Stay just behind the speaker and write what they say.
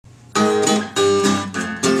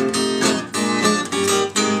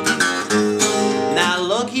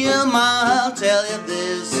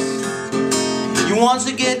wants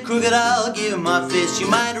to get crooked, I'll give him my fist. You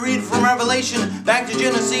might read from Revelation back to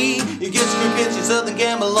Genesis. You get crooked, your Southern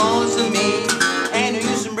can belongs to me. Ain't no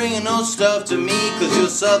use in bringing no stuff to me, 'cause your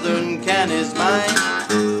Southern can is mine.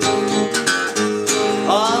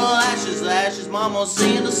 Oh, lashes, lashes, mama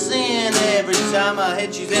sin to sin. Every time I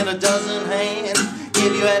hit you, then a dozen hands.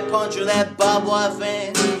 Give you that punch or that barbed wire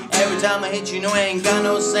fence. Every time I hit you, no, I ain't got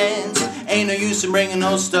no sense. Ain't no use in bringing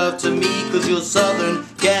no stuff to me, 'cause your Southern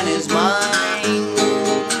can is mine.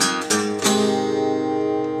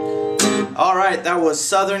 Alright, that was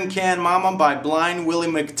Southern Can Mama by Blind Willie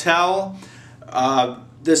McTell.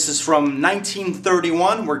 This is from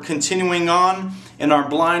 1931. We're continuing on in our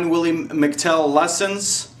Blind Willie McTell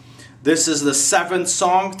lessons. This is the 7th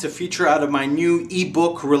song to feature out of my new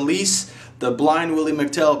ebook release, the Blind Willie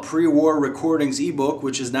McTell Pre-War Recordings ebook,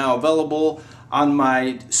 which is now available on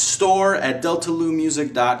my store at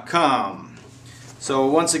deltalumusic.com. So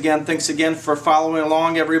once again, thanks again for following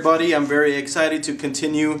along, everybody. I'm very excited to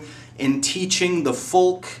continue in teaching the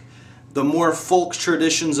more folk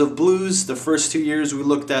traditions of blues. The first 2 years we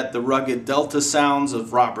looked at the rugged Delta sounds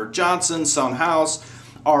of Robert Johnson, Son House,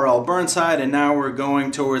 R.L. Burnside, and now we're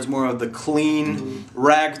going towards more of the clean,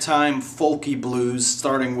 ragtime, folky blues,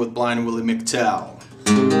 starting with Blind Willie McTell.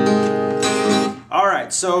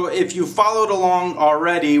 Alright, so if you followed along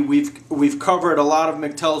already, we've covered a lot of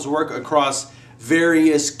McTell's work across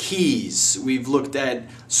various keys. We've looked at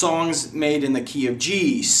songs made in the key of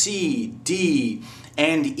G, C, D,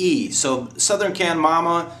 and E. So Southern Can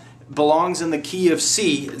Mama belongs in the key of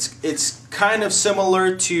C. It's kind of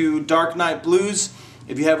similar to Dark Night Blues.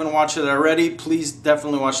 If you haven't watched it already, please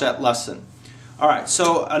definitely watch that lesson. Alright,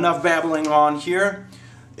 so enough babbling on here.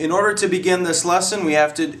 In order to begin this lesson, we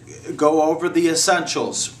have to go over the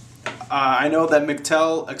essentials. I know that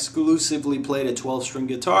McTell exclusively played a 12-string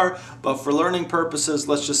guitar, but for learning purposes,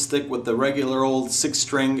 let's just stick with the regular old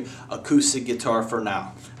 6-string acoustic guitar for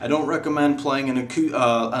now. I don't recommend playing an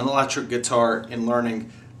electric guitar in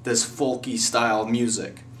learning this folky style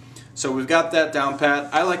music. So we've got that down pat.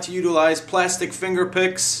 I like to utilize plastic finger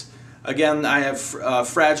picks. Again, I have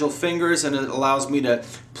fragile fingers, and it allows me to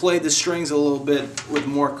play the strings a little bit with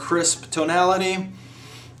more crisp tonality.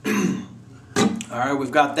 Alright,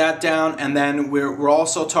 we've got that down, and then we're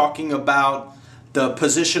also talking about the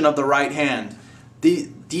position of the right hand.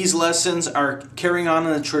 These lessons are carrying on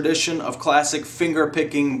in the tradition of classic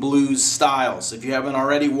finger-picking blues styles. If you haven't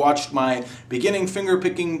already watched my Beginning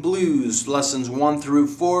Finger-Picking Blues lessons 1 through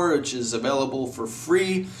 4, which is available for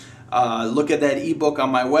free, look at that ebook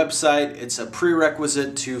on my website. It's a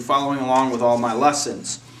prerequisite to following along with all my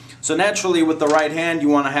lessons. So naturally, with the right hand, you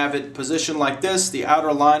want to have it positioned like this. The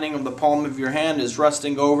outer lining of the palm of your hand is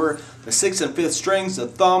resting over the 6th and 5th strings. The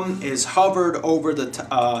thumb is hovered over the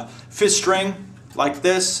 5th string like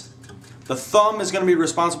this. The thumb is going to be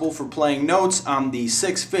responsible for playing notes on the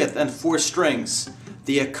 6th, 5th, and 4th strings,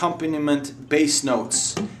 the accompaniment bass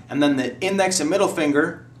notes. And then the index and middle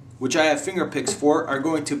finger, which I have finger picks for, are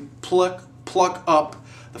going to pluck up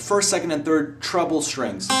the 1st, 2nd, and 3rd treble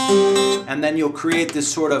strings. And then you'll create this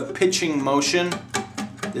sort of pitching motion,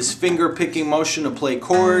 this finger picking motion to play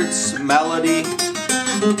chords, melody.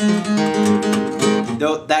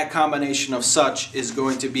 That combination of such is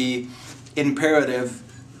going to be imperative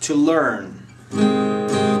to learn.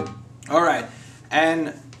 Alright,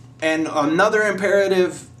 and another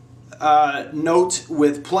imperative note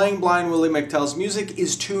with playing Blind Willie McTell's music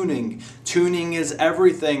is tuning. Tuning is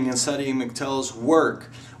everything in studying McTell's work.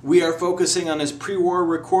 We are focusing on his pre-war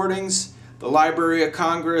recordings, the Library of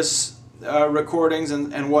Congress recordings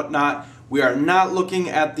and whatnot. We are not looking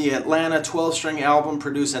at the Atlanta 12-string album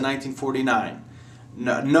produced in 1949.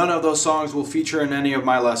 None of those songs will feature in any of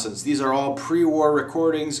my lessons. These are all pre-war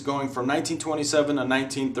recordings going from 1927 to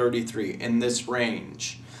 1933, in this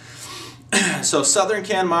range. So Southern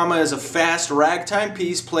Can Mama is a fast ragtime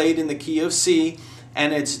piece played in the key of C,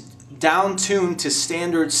 and it's down-tuned to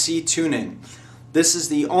standard C tuning. This is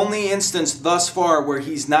the only instance thus far where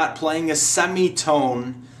he's not playing a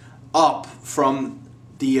semitone up from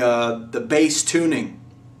the bass tuning.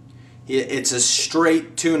 It's a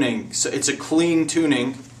straight tuning, so it's a clean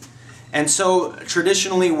tuning. And so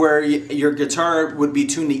traditionally where your guitar would be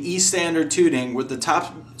tuned to E standard tuning, with the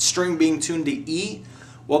top string being tuned to E,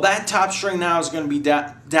 well, that top string now is going to be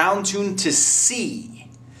down tuned to C.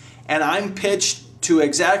 And I'm pitched to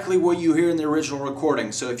exactly what you hear in the original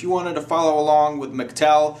recording. So if you wanted to follow along with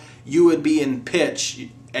McTell, you would be in pitch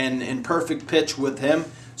and in perfect pitch with him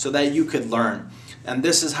so that you could learn. And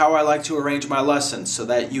this is how I like to arrange my lessons so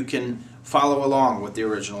that you can follow along with the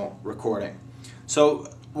original recording. So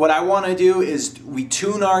what I want to do is we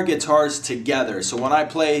tune our guitars together. So when I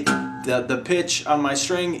play the pitch on my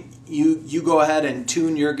string, you go ahead and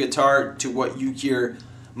tune your guitar to what you hear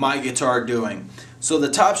my guitar doing. So the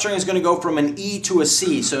top string is going to go from an E to a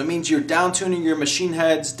C. So it means you're down tuning your machine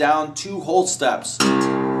heads down 2 whole steps.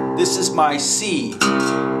 This is my C.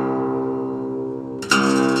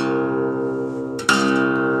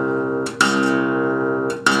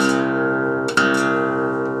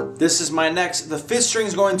 This is my next, the 5th string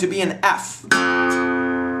is going to be an F.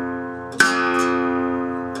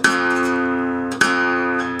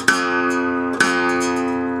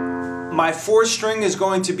 My 4th string is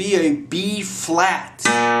going to be a B flat.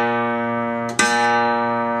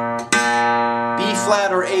 B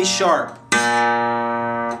flat or A sharp.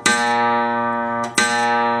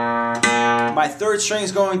 My 3rd string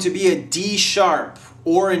is going to be a D sharp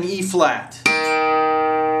or an E flat.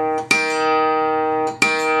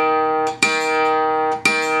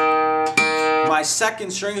 My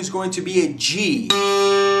 2nd string is going to be a G.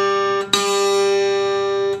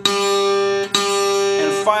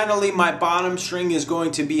 And finally, my bottom string is going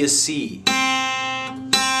to be a C.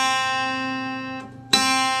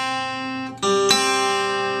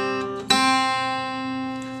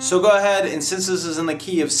 So go ahead, and since this is in the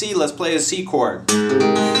key of C, let's play a C chord.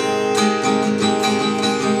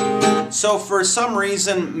 So for some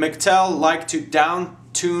reason, McTell liked to down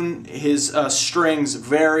tune his strings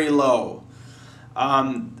very low.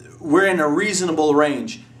 We're in a reasonable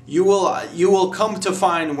range. You will come to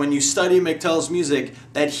find when you study McTell's music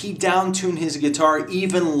that he down-tuned his guitar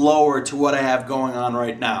even lower to what I have going on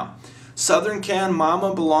right now. Southern Can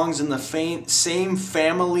Mama belongs in the same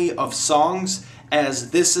family of songs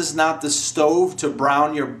as This Is Not the Stove to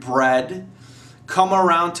Brown Your Bread, Come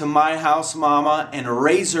Around to My House Mama, and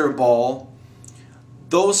Razor Ball.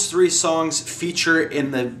 Those 3 songs feature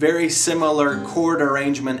in the very similar chord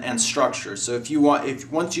arrangement and structure. So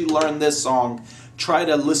once you learn this song, try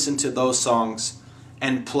to listen to those songs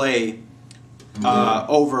and play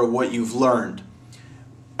over what you've learned.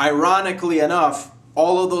 Ironically enough,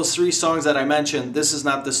 all of those 3 songs that I mentioned, This Is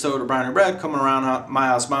Not the Stove to Brown Your Bread, Coming Around My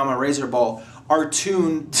House Mama, Razor Ball, are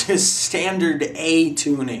tuned to standard A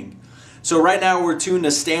tuning. So right now we're tuned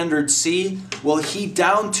to standard C. Well, he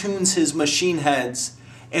down tunes his machine heads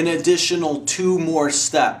an additional 2 more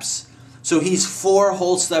steps. So he's 4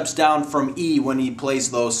 whole steps down from E when he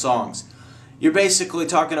plays those songs. You're basically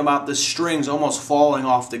talking about the strings almost falling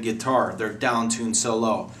off the guitar. They're down tuned so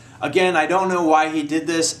low. Again, I don't know why he did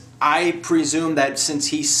this. I presume that since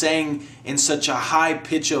he sang in such a high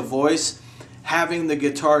pitch of voice, having the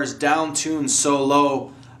guitars down tuned so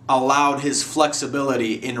low allowed his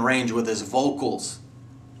flexibility in range with his vocals.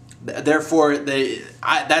 Therefore,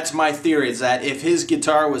 that's my theory, is that if his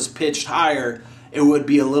guitar was pitched higher, it would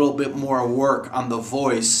be a little bit more work on the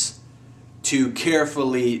voice to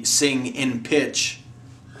carefully sing in pitch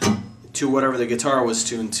to whatever the guitar was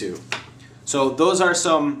tuned to. So those are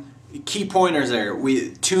some key pointers there.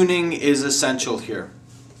 Tuning is essential here.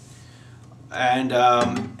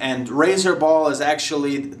 And Razor Ball is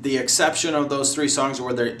actually the exception of those 3 songs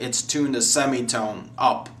where it's tuned a semitone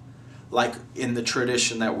up, like in the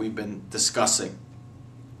tradition that we've been discussing.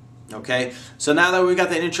 Okay, so now that we got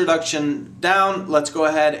the introduction down, let's go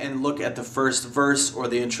ahead and look at the first verse or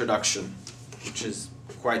the introduction, which is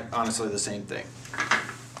quite honestly the same thing.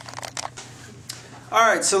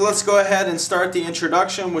 Alright, so let's go ahead and start the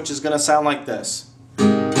introduction, which is going to sound like this.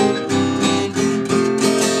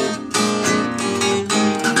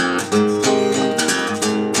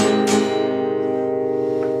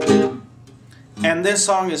 And this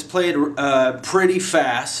song is played pretty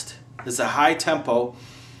fast. It's a high tempo.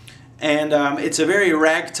 And it's a very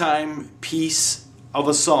ragtime piece of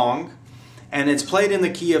a song. And it's played in the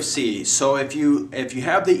key of C. So if you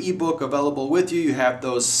have the ebook available with you, you have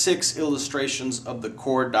those 6 illustrations of the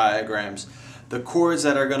chord diagrams. The chords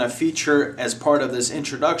that are going to feature as part of this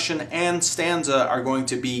introduction and stanza are going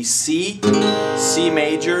to be C, C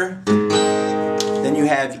major, then you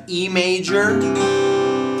have E major,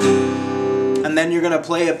 and then you're going to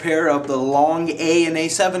play a pair of the long A and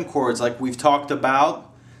A7 chords like we've talked about.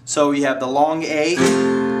 So you have the long A,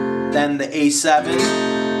 then the A7,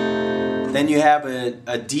 then you have a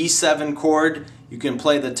D7 chord. You can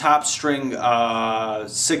play the top string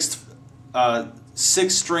 6th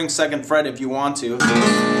string 2nd fret if you want to,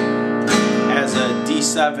 as a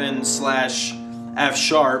D7/F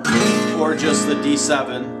sharp, or just the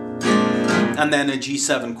D7, and then a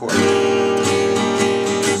G7 chord.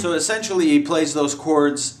 So essentially he plays those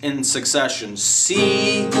chords in succession.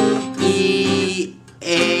 C, E,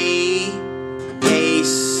 A,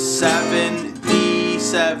 A7, D7,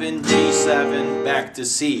 A7, G7, back to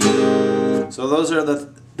C. So those are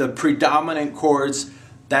the predominant chords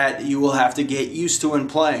that you will have to get used to in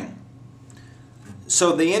playing.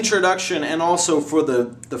 So the introduction, and also for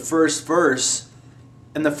the first verse,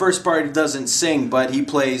 and the first part he doesn't sing, but he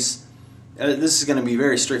plays, this is going to be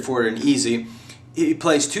very straightforward and easy. He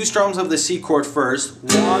plays 2 strums of the C chord first, 1,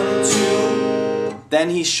 2, then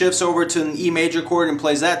he shifts over to an E major chord and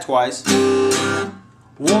plays that twice. 1,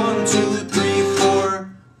 2, 3,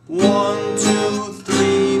 4, 1, 2,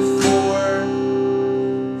 3, 4.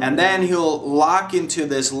 And then he'll lock into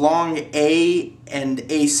this long A and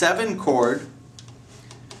A7 chord,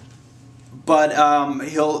 but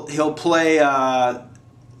he'll play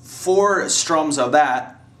 4 strums of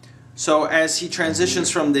that. So as he transitions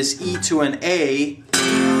from this E to an A,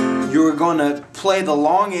 you're going to play the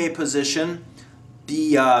long A position.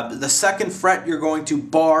 The second fret you're going to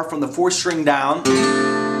bar from the 4th string down,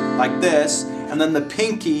 like this, and then the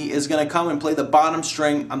pinky is going to come and play the bottom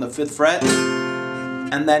string on the 5th fret,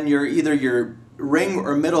 and then either your ring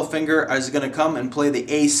or middle finger is going to come and play the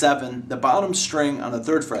A7, the bottom string on the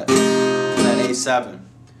 3rd fret, that A7.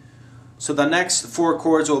 So the next 4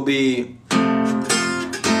 chords will be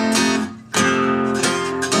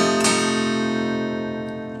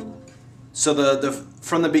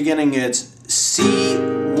from the beginning it's C,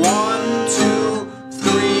 1, 2,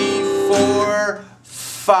 3, 4,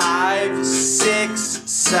 5, 6,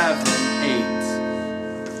 7,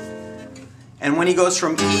 8. And when he goes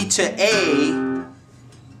from E to A,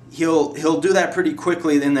 he'll do that pretty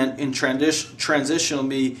quickly. Then in transition will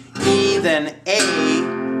be E, then A,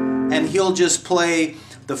 and he'll just play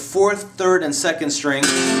the 4th, 3rd, and 2nd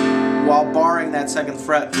strings while barring that 2nd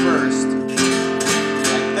fret first,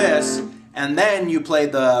 like this. And then you play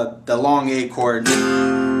the long A chord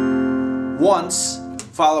once,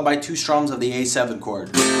 followed by 2 strums of the A7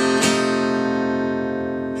 chord.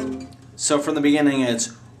 So from the beginning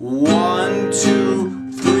it's 1,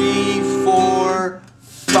 2, 3, 4,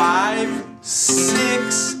 5,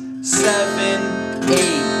 6, 7,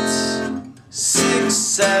 8. 6,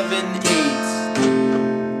 7, 8.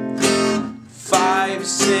 5,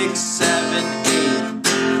 6, 7, 8.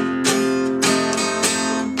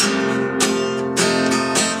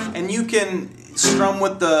 You can strum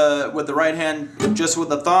with the right hand just with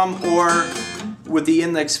the thumb, or with the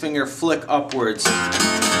index finger flick upwards,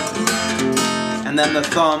 and then the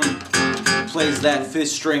thumb plays that 5th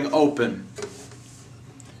string open.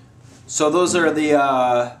 So those are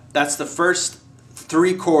that's the first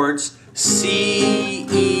 3 chords: C,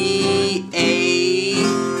 E, A,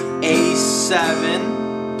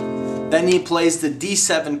 A7. Then he plays the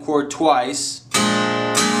D7 chord twice.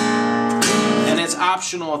 It's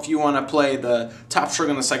optional if you want to play the top string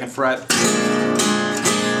on the 2nd fret,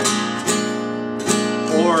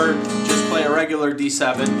 or just play a regular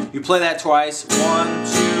D7. You play that twice, 1,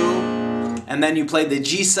 2, and then you play the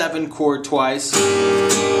G7 chord twice,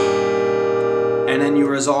 and then you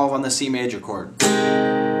resolve on the C major chord.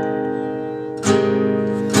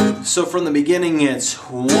 So from the beginning it's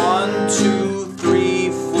 1, 2, 3,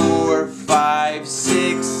 4, 5,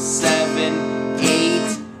 6, 7,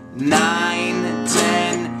 8, 9,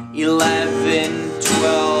 10, 11,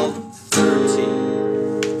 12,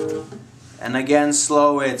 13. And again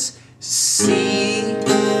slow, it's C, E,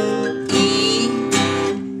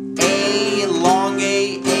 A, long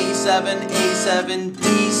A, A7, A7,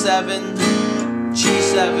 D7,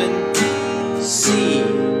 G7, C.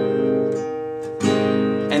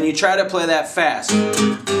 And you try to play that fast.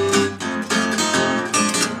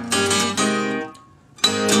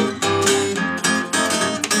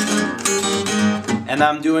 And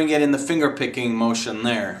I'm doing it in the finger picking motion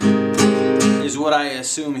there, is what I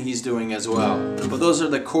assume he's doing as well. But those are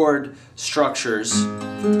the chord structures.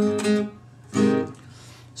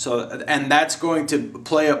 So, and that's going to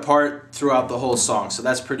play a part throughout the whole song, so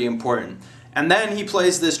that's pretty important. And then he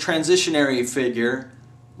plays this transitionary figure,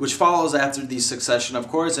 which follows after the succession of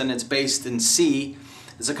chords, and it's based in C.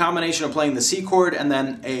 It's a combination of playing the C chord and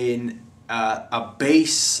then a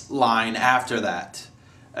bass line after that,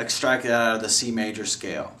 extracted out of the C major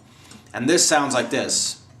scale. And this sounds like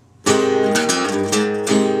this.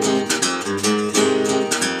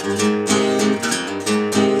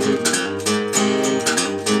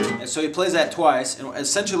 And so he plays that twice, and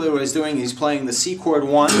essentially what he's doing, he's playing the C chord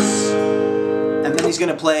once, and then he's going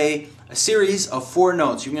to play a series of 4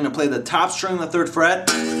 notes. You're going to play the top string on the 3rd fret,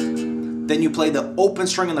 then you play the open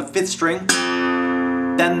string on the 5th string,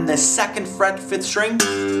 then the 2nd fret 5th string,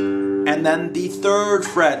 and then the 3rd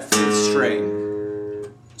fret 5th string.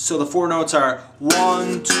 So the 4 notes are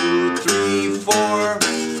 1, 2, 3, 4.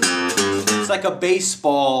 It's like a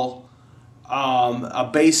baseball a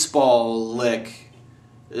baseball lick,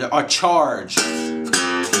 a charge.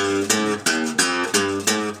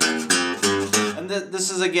 And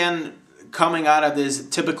this is again coming out of these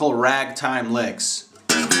typical ragtime licks.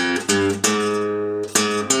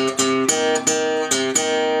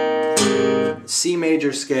 C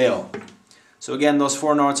major scale. So again, those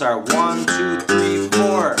 4 notes are 1, 2, 3,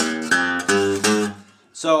 4.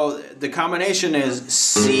 So the combination is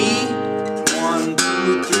C, 1,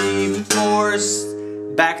 2, 3,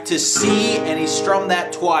 4, back to C, and he strummed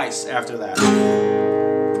that twice after that.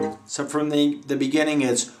 So from the beginning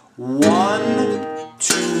it's 1,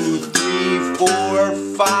 2, 3, 4,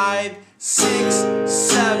 5, 6,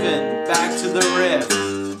 7, back to the riff.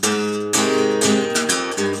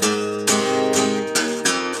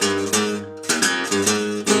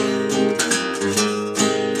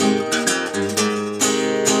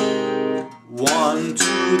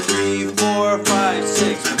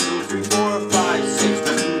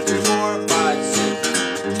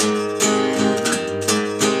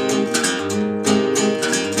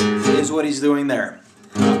 What he's doing there,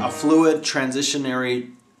 a fluid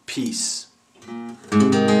transitionary piece.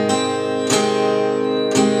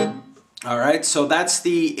 Alright, so that's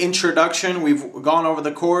the introduction. We've gone over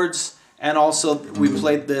the chords and also we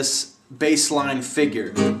played this bass line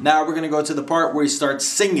figure. Now we're going to go to the part where he starts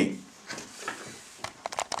singing.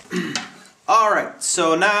 Alright,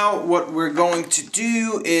 so now what we're going to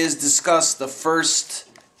do is discuss the first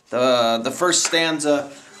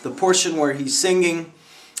stanza, the portion where he's singing.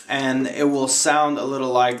 And it will sound a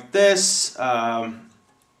little like this. Okay,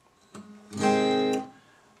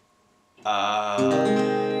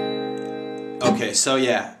 so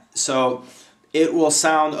yeah. So it will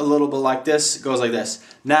sound a little bit like this. It goes like this.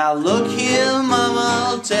 Now look here, mama,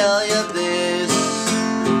 I'll tell you this.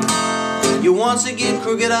 You want to get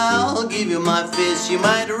crooked, I'll give you my fist. You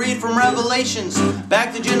might read from Revelations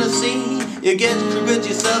back to Genesis. You get crooked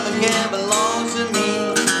yourself and can't belong to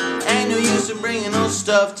me. Ain't no use in bringing no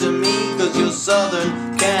stuff to me, cause your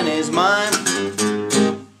southern can is mine.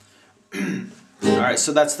 Alright,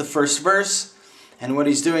 so that's the first verse. And what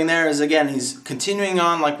he's doing there is, again, he's continuing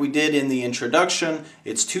on like we did in the introduction.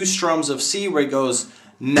 It's 2 strums of C where he goes,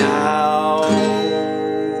 now,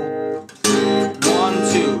 1,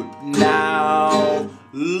 2, now,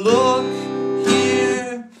 look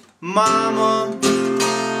here, mama.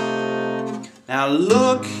 Now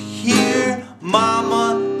look here,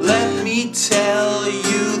 mama, let me tell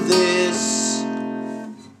you this.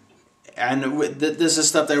 And this is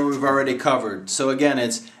stuff that we've already covered. So again,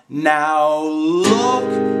 it's now look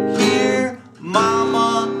here,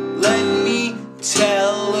 mama, let me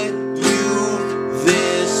tell you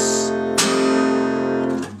this.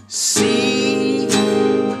 C, E,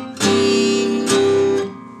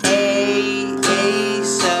 A,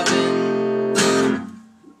 7.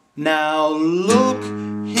 Now look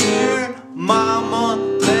here, mama,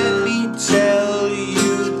 let me tell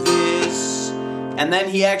you this. And then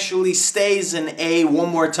he actually stays in A one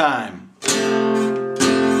more time.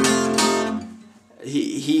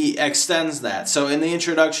 He extends that. So in the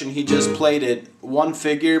introduction he just played it one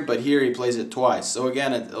figure, but here he plays it twice. So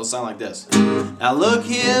again it'll sound like this. Now look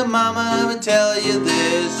here, mama, let me tell you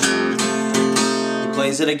this. He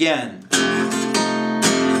plays it again.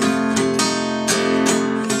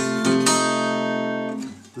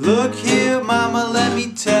 Look here, mama, let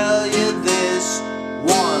me tell you this.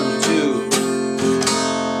 1, 2.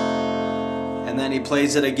 And then he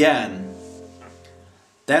plays it again.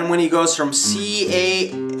 Then when he goes from C,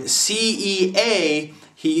 E, A,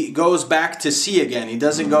 he goes back to C again. He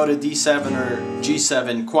doesn't go to D7 or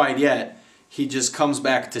G7 quite yet. He just comes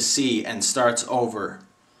back to C and starts over.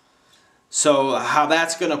 So how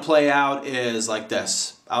that's going to play out is like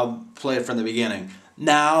this. I'll play it from the beginning.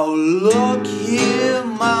 Now look here,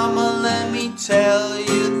 mama, let me tell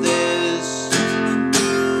you this.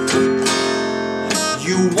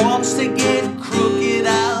 You wants to get crooked,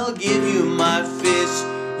 I'll give you my fist.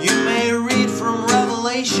 You may read from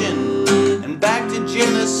Revelation and back to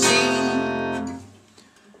Genesis.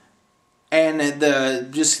 And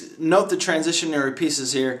just note the transitionary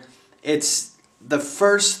pieces here. It's the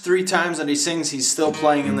first 3 times that he sings, he's still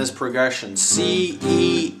playing in this progression. C,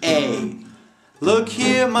 E, A. Look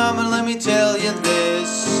here, mama, let me tell you this.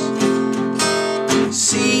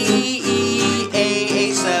 C, E,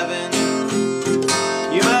 A, 7.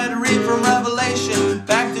 You might read from Revelation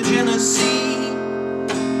back to Genesis.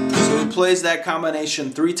 So he plays that combination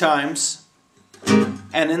 3 times.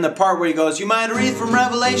 And in the part where he goes, you might read from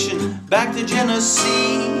Revelation back to Genesis.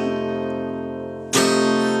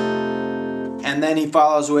 And then he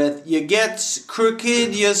follows with, you get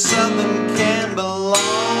crooked, your southern can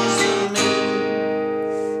belongs to me.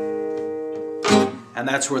 and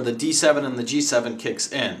that's where the D7 and the G7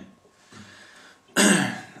 kicks in.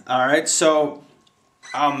 All right, so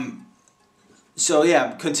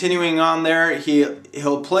yeah, continuing on there,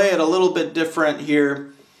 he'll play it a little bit different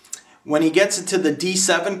here. When he gets into the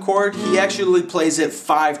D7 chord, he actually plays it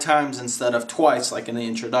 5 times instead of twice, like in the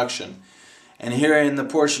introduction. And here in the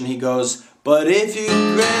portion he goes, but if you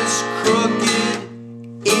gets crooked,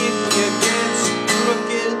 if you gets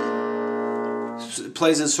crooked,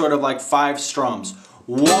 plays it sort of like 5 strums.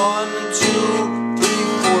 1, 2, 3,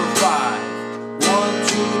 4, 5. 1,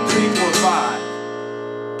 2, 3, 4,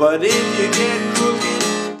 5. But if you get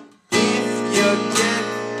crooked, if you get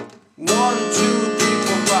 1, 2, 3,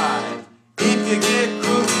 4, 5. If you get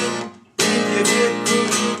crooked, if you get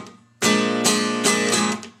crooked,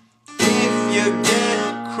 if you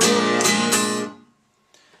get crooked.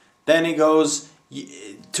 Then he goes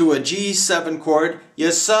to a G7 chord.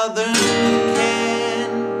 You southern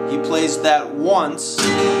can. He plays that once.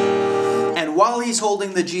 And while he's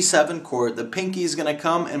holding the G7 chord, the pinky is going to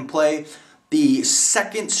come and play the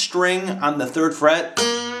 2nd string on the 3rd fret.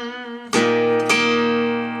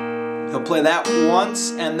 He'll play that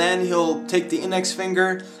once, and then he'll take the index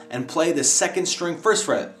finger and play the 2nd string 1st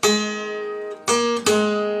fret.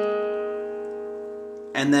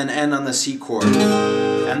 And then end on the C chord.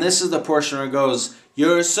 And this is the portion where it goes,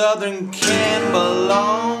 your southern can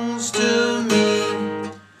belongs to me.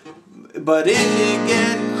 But if you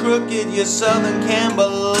get crooked, your southern can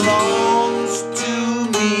belongs to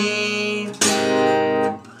me.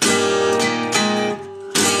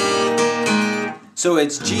 So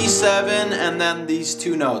it's G7 and then these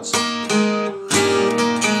 2 notes.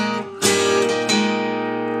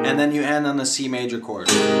 And then you end on the C major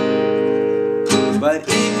chord. But if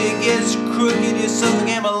it gets crooked, your southern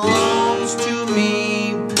can belongs to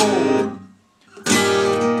me. Boom.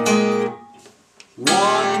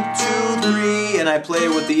 1, 2, 3, and I play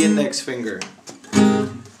with the index finger.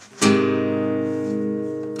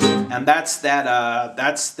 And that's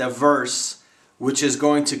the verse, which is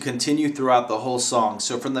going to continue throughout the whole song.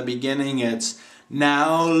 So from the beginning it's,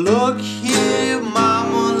 now look here,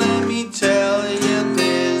 mama, let me tell you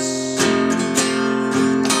this.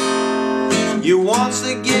 You wants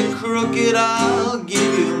to get crooked, I'll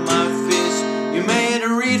give you my fist. You made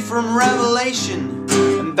her read from Revelation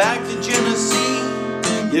and back to Genesis.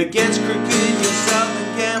 You gets crooked, your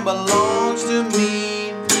southern can belongs to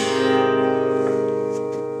me.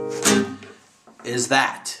 Is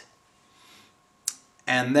that.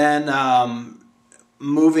 And then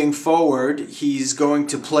moving forward, he's going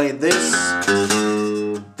to play this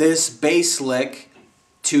bass lick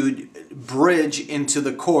to bridge into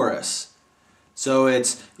the chorus. So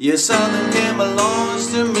it's, your southern can belongs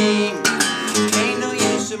to me. Ain't no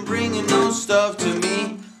use in bringing no stuff to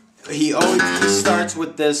me. He starts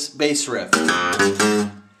with this bass riff.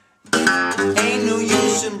 Ain't no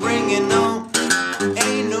use in bringing no.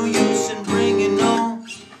 Ain't no use in bringing no.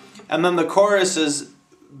 And then the chorus is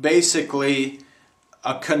basically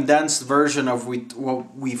a condensed version of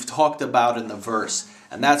what we've talked about in the verse.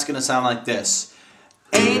 And that's going to sound like this.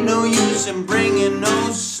 Ain't no use in bringing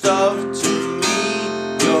no stuff to me.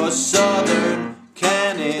 Your southern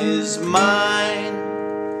can is mine.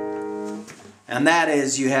 And that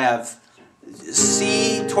is, you have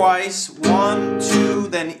C twice, 1, 2,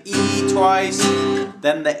 then E twice,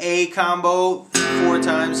 then the A combo 4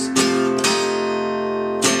 times.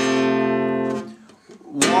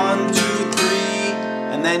 1, 2, 3,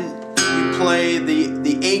 and then you play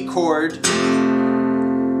the A chord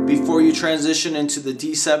before you transition into the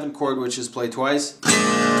D7 chord, which is played twice.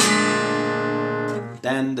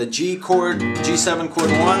 Then the G chord, G7 chord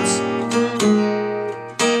once,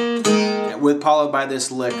 followed by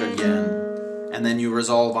this lick again, and then you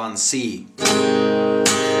resolve on C.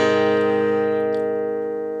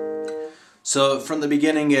 So from the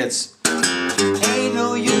beginning it's, ain't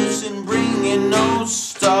no use in bringing no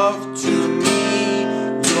stuff to me.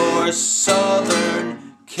 Your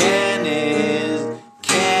southern can is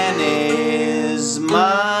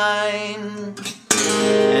mine.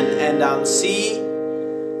 And end on C.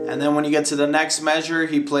 And then when you get to the next measure,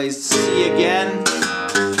 he plays C again,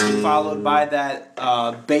 followed by that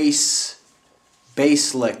bass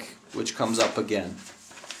lick, which comes up again.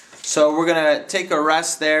 So we're going to take a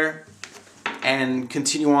rest there and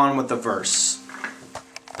continue on with the verse.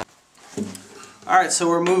 Alright, so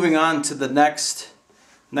we're moving on to the next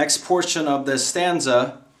portion of this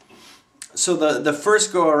stanza. So the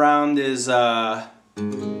first go around is where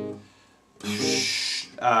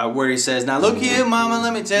he says, now look here mama,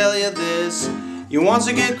 let me tell you this. You want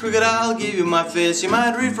to get crooked, I'll give you my fist. You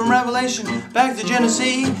might read from Revelation back to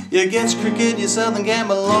Genesis. You gets crooked, your southern can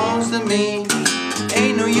belongs to me.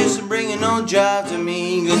 Ain't no use in bringing no job to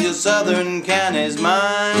me, 'cause your southern can is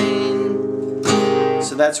mine.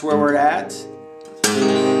 So that's where we're at.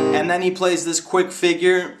 And then he plays this quick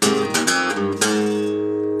figure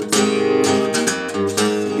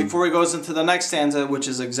before he goes into the next stanza, which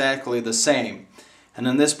is exactly the same. And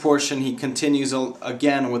in this portion he continues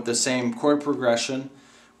again with the same chord progression,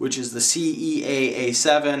 which is the C, E, A,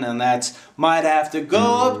 A7, and that's might have to go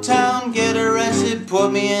uptown, get arrested,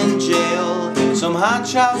 put me in jail. Some hot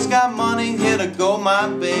shots got money, here to go my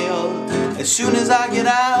bail. As soon as I get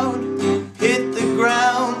out, hit the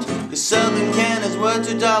ground. The southern can is worth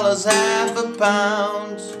 $2 half a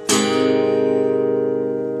pound.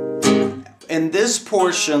 In this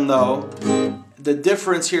portion though, the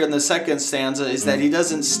difference here in the second stanza is that he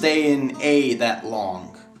doesn't stay in A that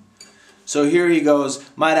long. So here he goes,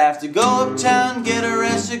 might have to go uptown, get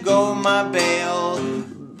arrested, go my bail.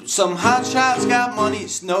 Some hot shots got money.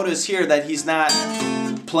 Notice here that he's not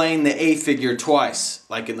playing the A figure twice,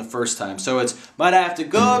 like in the first time. So it's, might have to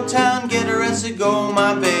go uptown, get arrested, go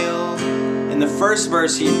my bail. In the first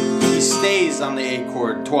verse, he stays on the A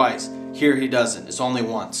chord twice. Here he doesn't. It's only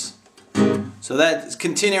once. So that's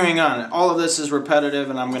continuing on. All of this is repetitive,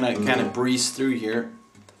 and I'm going to kind of breeze through here.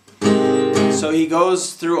 So he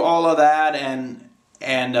goes through all of that, and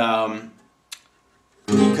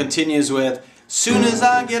he continues with, soon as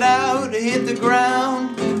I get out, hit the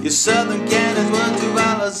ground. Your southern can is worth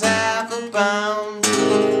 $2 half a pound.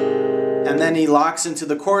 And then he locks into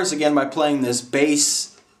the chorus again by playing this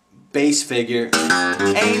bass figure.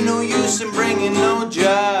 Ain't no use in bringing no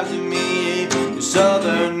job to me. Your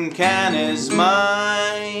southern can is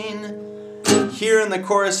mine. Here in the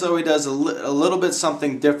chorus though, he does a little bit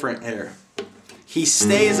something different here. He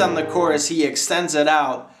stays on the chorus, he extends it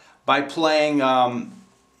out by playing,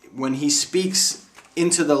 when he speaks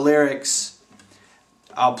into the lyrics,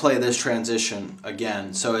 I'll play this transition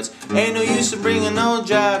again. So it's, ain't no use in bringing no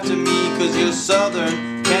job to me, 'cause your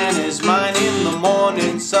southern can is mine. In the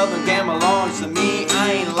morning, southern can belongs to me.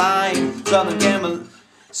 I ain't lying, southern can.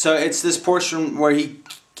 So it's this portion where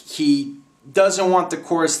he doesn't want the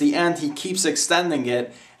chorus the end, he keeps extending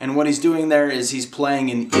it, and what he's doing there is he's playing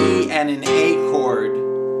an E and an A chord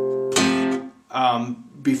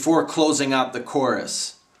before closing out the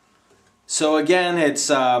chorus. So again, it's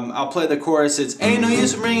I'll play the chorus. It's, ain't no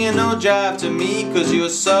use in bringing no job to me, 'cause your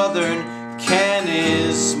southern can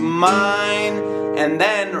is mine. And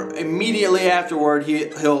then immediately afterward,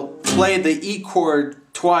 he'll play the E chord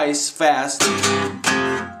twice fast.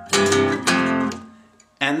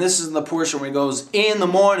 And this is the portion where he goes, in the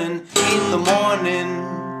morning, in the morning.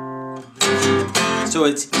 So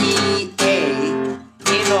it's E, A,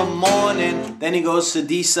 in the morning. Then he goes to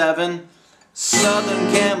D7.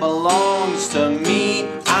 Southern can belongs to me.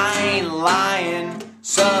 I ain't lying.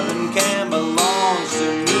 Southern can belongs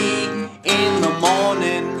to me. In the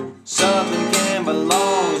morning. Southern can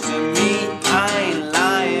belongs to me. I ain't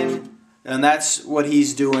lying. And that's what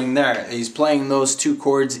he's doing there. He's playing those two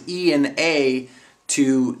chords, E and A,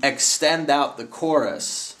 to extend out the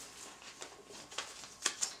chorus.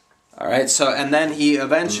 Alright, so, and then he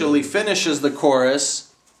eventually finishes the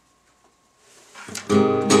chorus,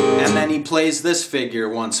 and then he plays this figure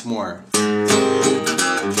once more.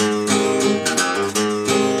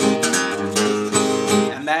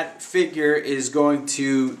 And that figure is going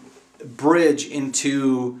to bridge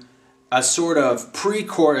into a sort of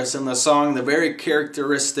pre-chorus in the song, the very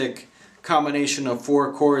characteristic combination of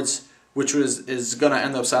four chords, which is going to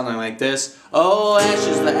end up sounding like this. Oh,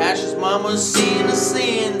 ashes, the ashes, mama's sin a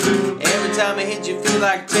sin. Every time I hit you, feel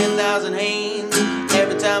like 10,000 hands.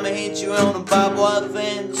 Every time I hit you on a barbed wire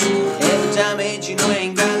fence. Every time I hit you, no,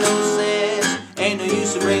 ain't got no sense. Ain't no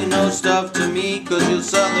use in bringing no stuff to me, 'cause your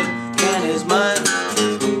southern can is mine.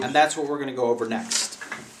 And that's what we're going to go over next.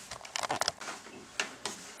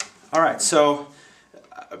 Alright, so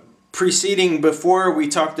preceding, before we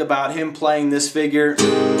talked about him playing this figure.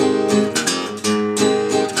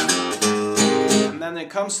 And then it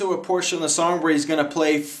comes to a portion of the song where he's going to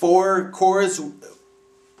play four chords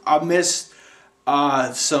amidst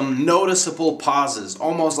some noticeable pauses,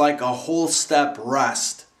 almost like a whole step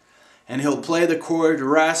rest. And he'll play the chord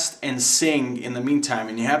rest and sing in the meantime,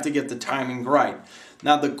 and you have to get the timing right.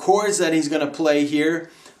 Now the chords that he's going to play here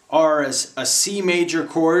are a C major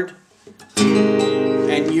chord,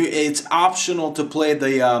 and it's optional to play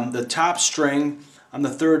the top string on the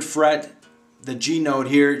 3rd fret, the G note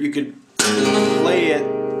here. You could play it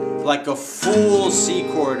like a full C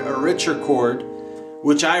chord, a richer chord,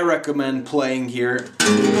 which I recommend playing here.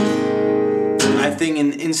 I think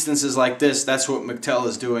in instances like this, that's what McTell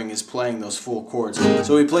is doing, is playing those full chords.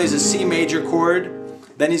 So he plays a C major chord,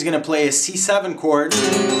 Then he's going to play a C7 chord,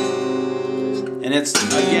 and it's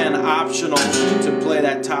again optional to play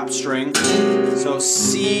that top string. So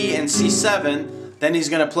C and C7. Then he's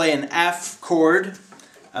going to play an F chord,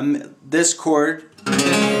 this chord,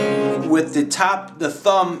 with the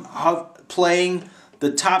thumb playing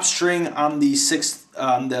the top string on the sixth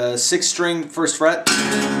string first fret.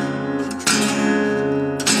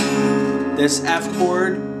 This F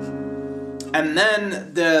chord, and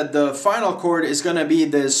then the final chord is going to be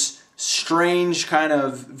this strange kind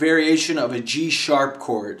of variation of a G sharp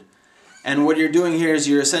chord. And what you're doing here is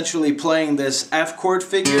you're essentially playing this F chord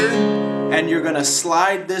figure, and you're going to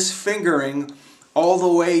slide this fingering all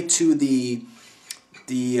the way to the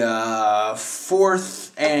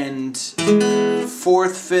fourth,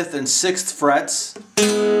 fifth, and sixth frets.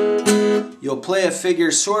 You'll play a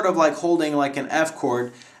figure sort of like holding like an F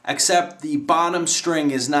chord, except the bottom string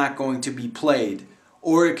is not going to be played,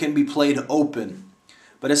 or it can be played open.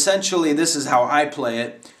 But essentially, this is how I play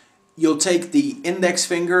it. You'll take the index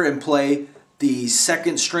finger and play the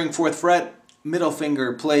second string fourth fret, middle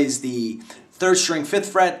finger plays the third string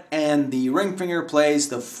fifth fret, and the ring finger plays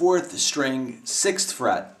the fourth string sixth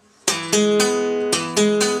fret. So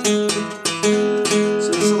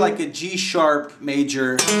this is like a G sharp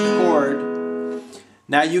major chord.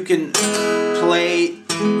 Now you can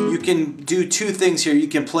do two things here. You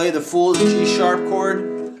can play the full G sharp chord.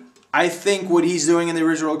 I think what he's doing in the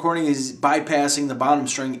original recording is bypassing the bottom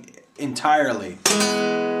string entirely.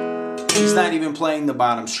 He's not even playing the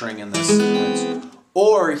bottom string in this sequence.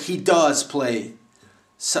 Or he does play.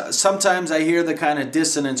 Sometimes I hear the kind of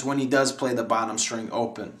dissonance when he does play the bottom string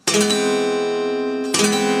open. And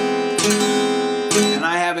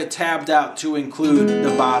I have it tabbed out to include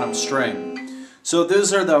the bottom string. So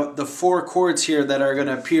those are the four chords here that are going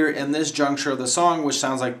to appear in this juncture of the song, which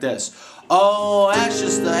sounds like this. Oh,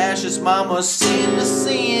 ashes to ashes, mama, sin to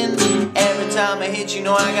sin. Every time I hit you,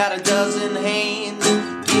 know I got a dozen hands.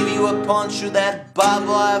 Give you a punch through that barbed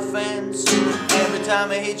wire fence. Every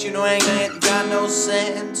time I hit you, know I ain't got no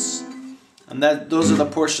sense. And those are the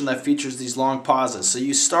portion that features these long pauses. So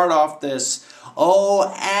you start off this,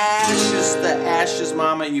 oh, ashes to ashes,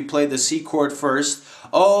 mama. You play the C chord first.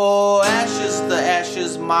 Oh, ashes to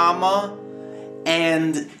ashes, mama.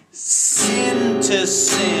 And sin to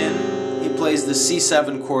sin. He plays the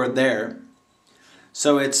C7 chord there.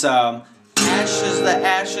 So it's ashes to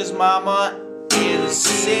ashes, mama, and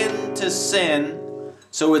sin to sin.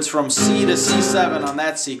 So it's from C to C7 on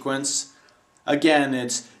that sequence. Again,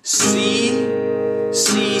 it's C,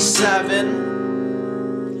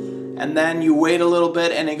 C7, and then you wait a little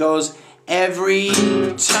bit and it goes, every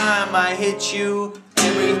time I hit you,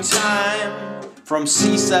 every time, from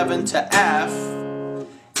C7 to F.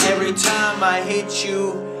 Every time I hit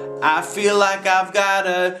you, I feel like I've got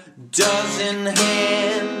a dozen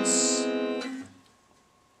hands.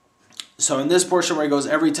 So in this portion where it goes,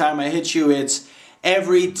 every time I hit you, it's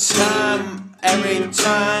every time,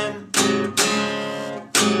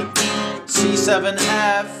 C7,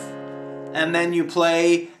 F, and then you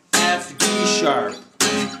play F, G sharp.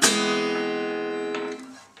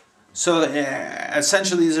 So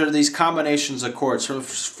essentially these are these combinations of chords. So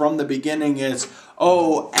from the beginning it's,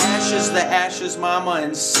 oh, ashes to ashes, mama,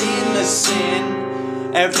 and sin to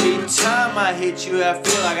sin. Every time I hit you, I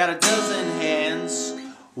feel I got a dozen hands.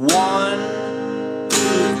 1,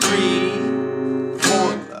 2, 3,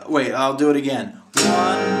 4. Wait, I'll do it again.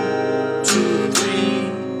 1, 2, 3,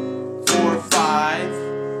 4,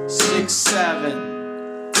 5, 6,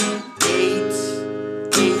 7,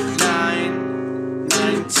 8, 9,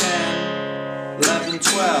 10, 11,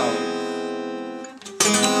 12.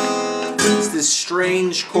 It's this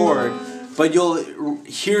strange chord, but you'll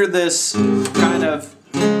hear this kind of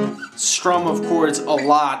strum of chords a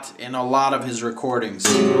lot in a lot of his recordings.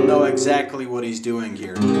 You'll know exactly what he's doing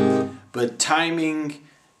here. But timing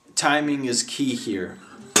is key here.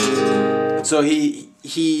 So he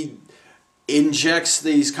injects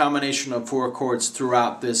these combination of four chords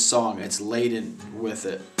throughout this song. It's laden with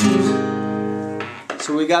it.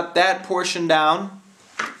 So we got that portion down,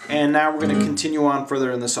 and now we're going to continue on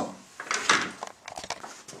further in the song.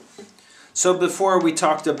 So before we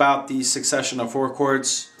talked about the succession of four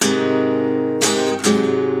chords.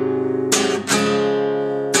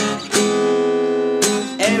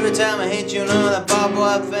 Every time I hit you, know that barbed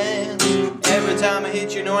wire fence. Every time I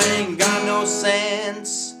hit you, know I ain't got no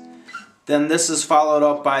sense. Then this is followed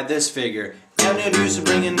up by this figure. Ain't no use in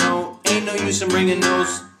bringing no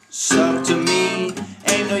stuff to me.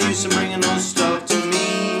 Ain't no use in bringing no stuff to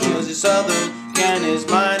me. Cause it's Southern can is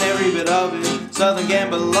mine, every bit of it. Southern can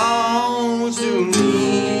belongs to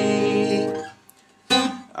me.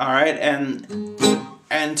 Alright, and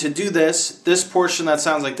And to do this portion that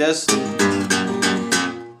sounds like this,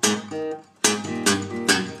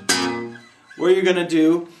 what you're going to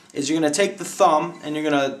do is you're going to take the thumb and you're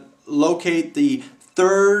going to locate the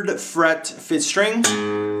 3rd fret 5th string,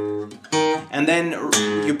 and then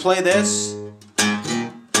you play this,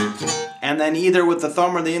 and then either with the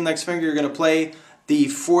thumb or the index finger you're going to play the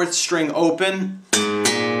 4th string open.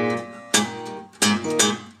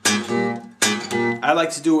 I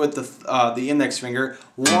like to do it with the index finger.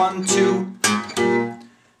 1, 2.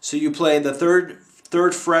 So you play the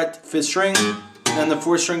 3rd fret 5th string, then the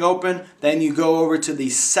 4th string open, then you go over to the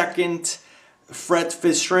 2nd fret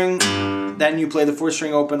 5th string, then you play the 4th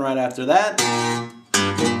string open right after that.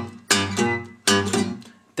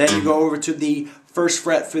 Then you go over to the 1st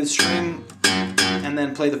fret 5th string and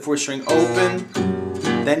then play the 4th string open.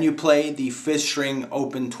 Then you play the 5th string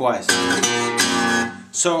open twice.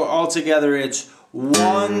 So altogether it's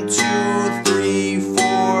 1, 2, 3, 4,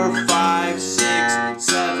 5, 6,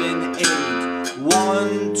 7, 8.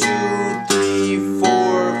 1, 2, 3,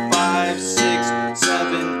 4, 5, 6,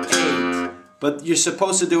 7, 8. But you're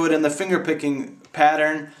supposed to do it in the finger picking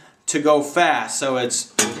pattern to go fast. So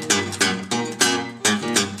it's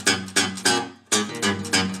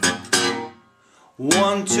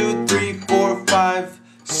 1, 2, 3, 4, 5,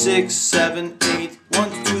 6, 7, 8. 1,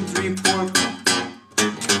 2, 3, 4.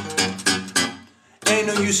 Ain't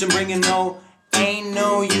no use in bringing no. Ain't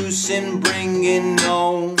no use in bringing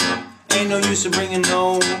no. Ain't no use in bringing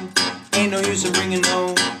no. Ain't no use in bringing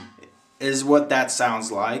no. Is what that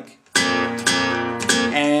sounds like.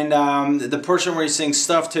 And the portion where he sings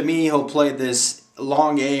stuff to me, he'll play this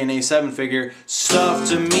long A and A7 figure. Stuff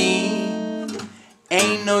to me.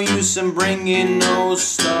 Ain't no use in bringing no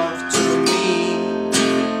stuff to me.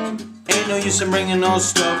 Ain't no use in bringing no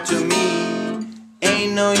stuff to me.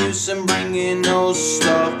 Ain't no use in bringing no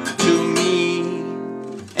stuff to me.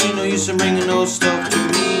 Ain't no use in bringing no stuff to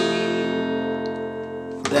me.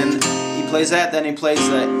 Then he plays that, then he plays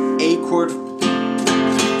the A chord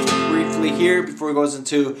briefly here before he goes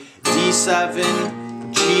into D7,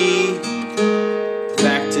 G,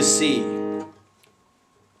 back to C.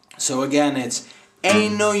 So again it's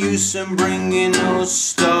ain't no use in bringing no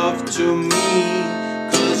stuff to me,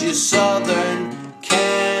 'cause your southern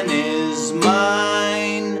can is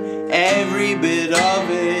mine, every bit of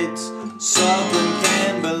it, southern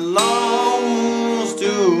can belongs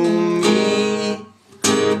to me.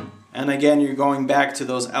 And again you're going back to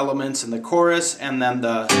those elements in the chorus and then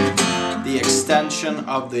the extension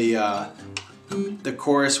of the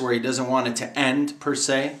chorus where he doesn't want it to end per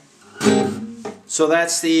se. So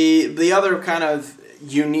that's the other kind of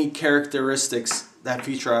unique characteristics that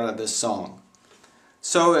feature out of this song.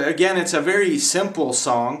 So again, it's a very simple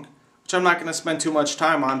song, which I'm not going to spend too much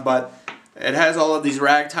time on, but it has all of these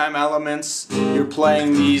ragtime elements. You're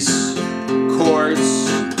playing these chords.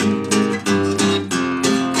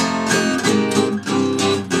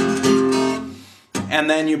 And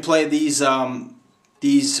then you play these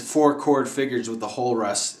 4-chord figures with the whole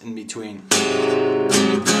rest in between.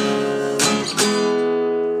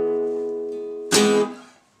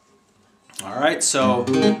 Alright, so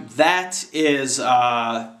that is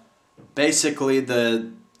basically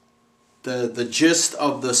the gist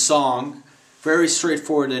of the song. Very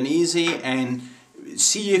straightforward and easy, and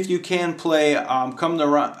see if you can play Come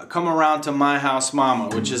Around to My House Mama,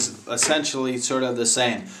 which is essentially sort of the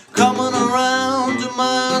same. Coming around to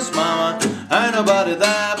my house mama, ain't nobody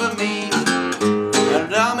there but me. Gonna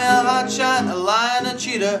draw me a hot shot, a lion, a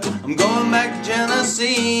cheetah, I'm going back to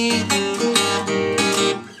Tennessee.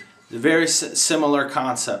 Very similar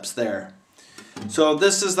concepts there. So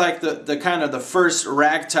this is like the kind of the first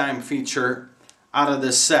ragtime feature out of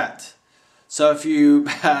this set. So if you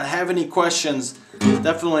have any questions,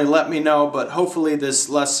 definitely let me know, but hopefully this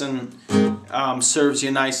lesson serves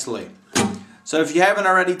you nicely. So if you haven't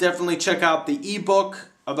already, definitely check out the ebook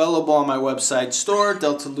available on my website store,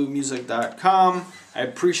 deltalumusic.com. I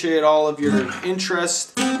appreciate all of your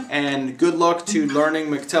interest, and good luck to learning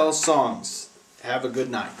McTell's songs. Have a good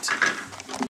night.